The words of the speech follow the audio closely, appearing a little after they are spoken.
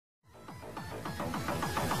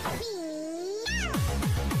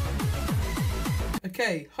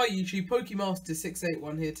Okay, hi YouTube,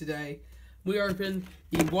 Pokemaster681 here today. We open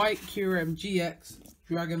the White Kyruem GX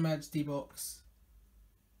Dragon Majesty Box.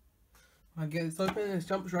 I get this open and it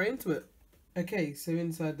jumps right into it. Okay, so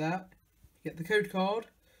inside that, you get the code card.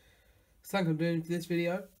 Something I'm doing for this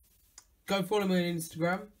video. Go follow me on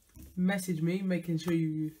Instagram. Message me, making sure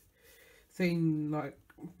you saying like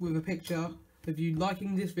with a picture of you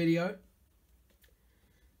liking this video.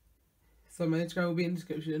 So my Instagram will be in the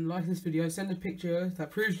description. Like this video, send a picture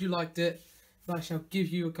that proves you liked it, and I shall give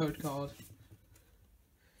you a code card.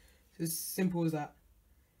 It's as simple as that.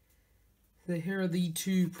 So here are the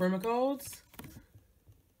two promo cards.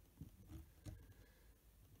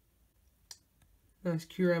 Nice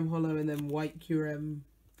Kyurem Holo and then White Kyurem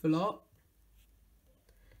Full Art.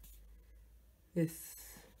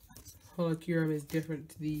 This Holo Kyurem is different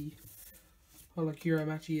to the Holo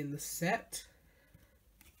Kyurem actually in the set.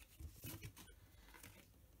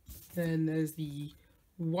 Then there's the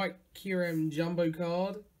White Kyurem Jumbo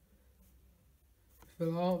card.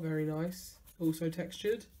 Full art, very nice. Also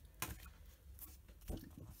textured.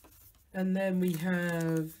 And then we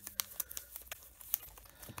have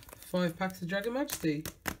 5 packs of Dragon Majesty.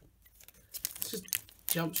 Let's just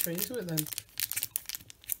jump straight into it then.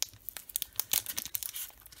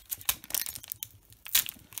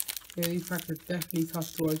 Yeah, these packs are definitely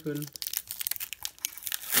tough to open.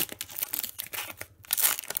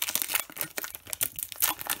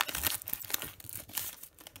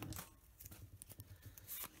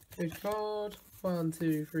 Code card 1,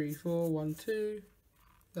 2, 3, 4, 1, 2. Is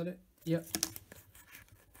that it? Yep.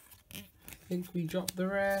 I think we dropped the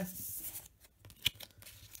rare.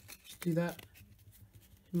 Just do that.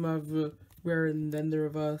 You might have the rare and then the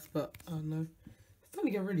reverse, but I don't know. It's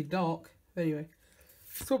starting to get really dark. Anyway,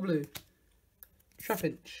 Swablu,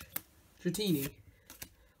 Trapinch, Dratini,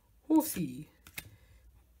 Horsey,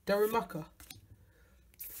 Darumaka,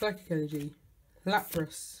 Psychic Energy,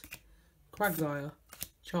 Lapras, Quagsire,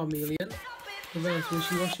 Charmeleon, Reverse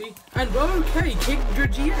Wishy-Washy, and okay, Kingdra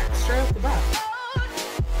GX straight off the bat.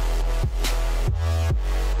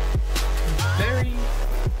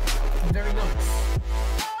 Very nice.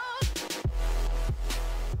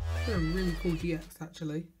 They're a really cool GX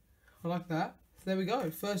actually. I like that. So there we go,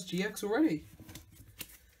 first GX already.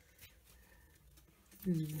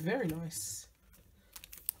 This is very nice.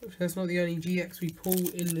 Hopefully that's not the only GX we pull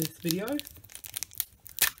in this video.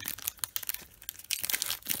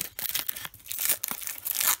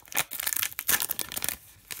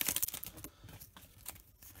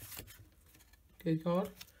 Good card.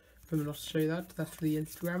 Remember not to show you that. That's for the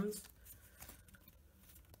Instagrams.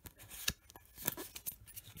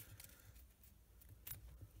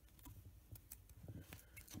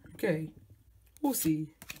 Okay.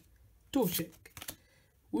 Horsey, Torchic,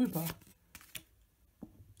 Wooper,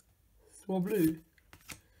 Swablu,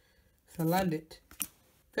 Salandit,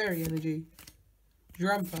 Fairy Energy,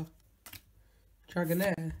 Drampa,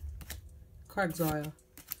 Dragonair, Quagsire.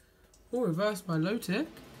 Oh, reverse my Lotic.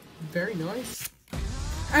 Very nice.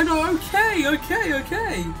 And okay.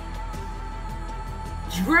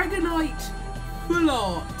 Dragonite Full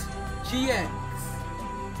Art GX.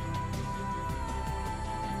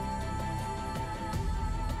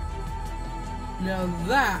 Now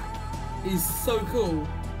that is so cool.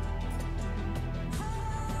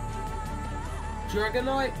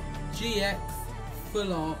 Dragonite GX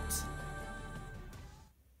Full Art.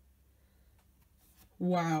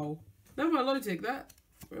 Wow. Now my Lotic, that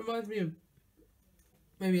reminds me of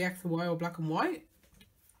maybe X and Y or Black and White.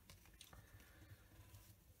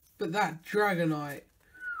 But that Dragonite,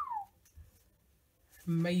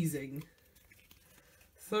 amazing.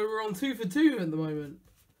 So we're on 2 for 2 at the moment.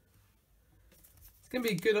 It's going to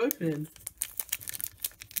be a good opening.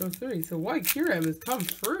 So White Kyurem has come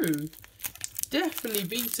through. Definitely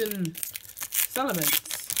beaten Salamence.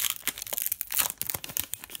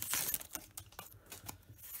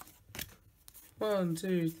 One,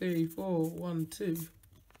 2, 3, 4, 1, 2.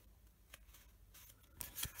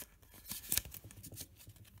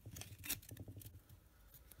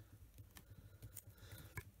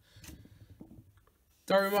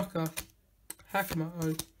 Darumaka,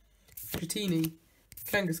 Hakamato, Dratini,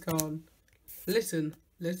 Kangaskhan, Litten.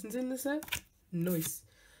 Litten's in the set? Nice.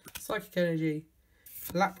 Psychic Energy,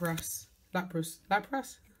 Lapras? I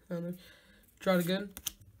don't know. Dragon,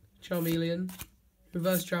 Charmeleon,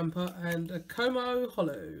 Reverse Tramper, and a Como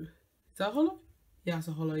Holo. Is that a Holo? Yeah, it's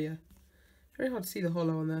a Holo, yeah. Very hard to see the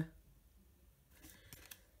Holo on there.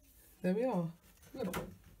 There we are.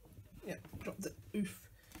 Yeah, dropped it. Oof.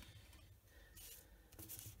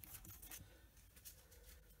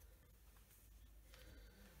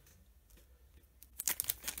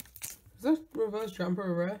 Is that reverse jumper,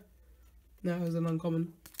 a rare. No, it was an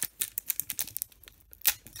uncommon.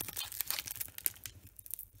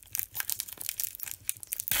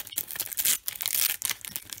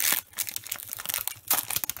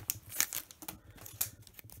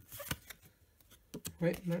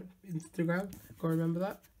 Wait, no, Instagram. Gotta remember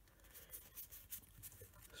that.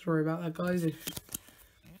 Sorry about that, guys. If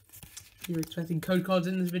you're expecting code cards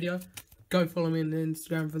in this video, go follow me on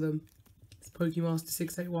Instagram for them. It's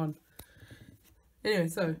PokeMaster681. Anyway,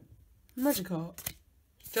 so Magikarp,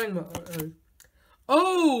 Dragon.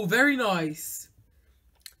 Oh, very nice.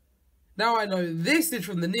 Now I know this is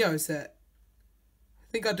from the Neo set.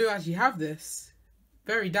 I think I do actually have this.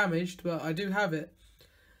 Very damaged, but I do have it.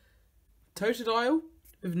 Totodile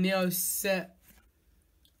with Neo set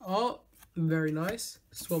art. Very nice.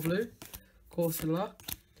 Swablu, Corsola,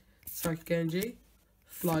 Psychic Energy,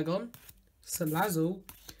 Flygon, Salazzle,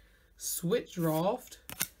 Switch Draft,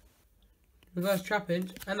 Reverse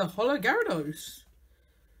Trapinch, and a Holo Gyarados.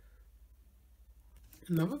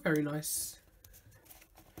 Another very nice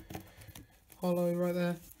holo right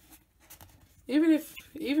there.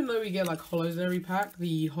 Even though we get like holos in every pack,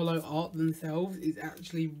 the holo art themselves is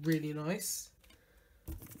actually really nice.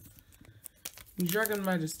 Dragon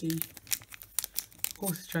Majesty. Of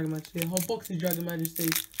course it's Dragon Majesty. The whole box is Dragon Majesty.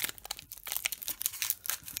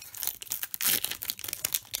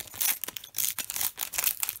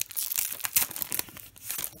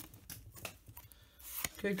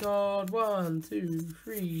 Okay, card 1, 2,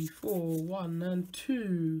 3, 4, 1 and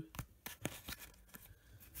 2.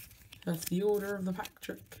 That's the order of the pack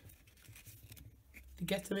trick. To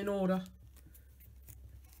get them in order.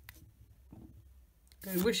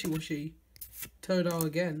 Okay, Wishy Washy. Totodile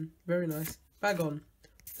again. Very nice. Bagon.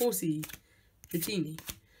 Horsey. Dratini.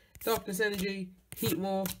 Darkness Energy.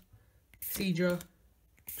 Heatmore. Seadra.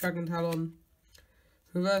 Dragon Talon.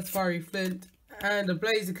 Reverse Fiery Flint. And a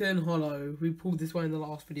Blaziken Holo. We pulled this one in the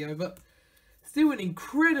last video, but still an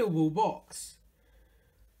incredible box.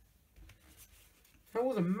 That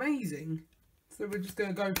was amazing. So we're just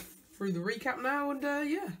going to go through the recap now, and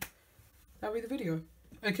yeah, that'll be the video.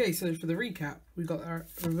 Okay, so for the recap, we got our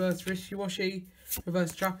reverse Wishy Washy,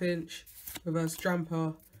 reverse Trapinch, reverse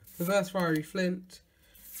Drampa, reverse Fiery Flint,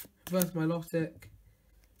 reverse Milotic,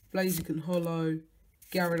 Blaziken Holo,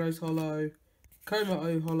 Gyarados Holo,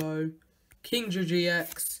 Kommo-o Holo, Kingdra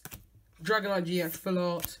GX, Dragonite GX Full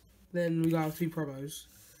Art, then we got our 2 promos.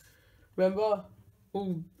 Remember,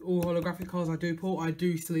 all holographic cards I do pull, I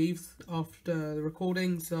do sleeves after the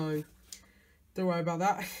recording, so don't worry about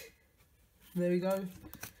that. There we go.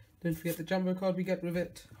 Don't forget the jumbo card we get with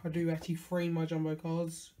it. I do actually frame my jumbo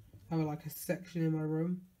cards. I have like a section in my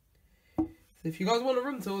room. So if you guys want a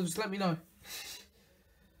room tour, just let me know.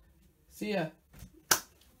 So yeah.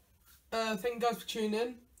 Thank you guys for tuning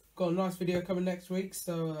in. Got a nice video coming next week,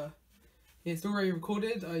 so yeah, it's already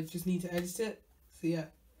recorded. I just need to edit it. So yeah.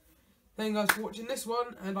 Thank you guys for watching this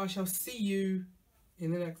one, and I shall see you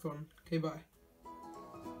in the next one. Okay, bye.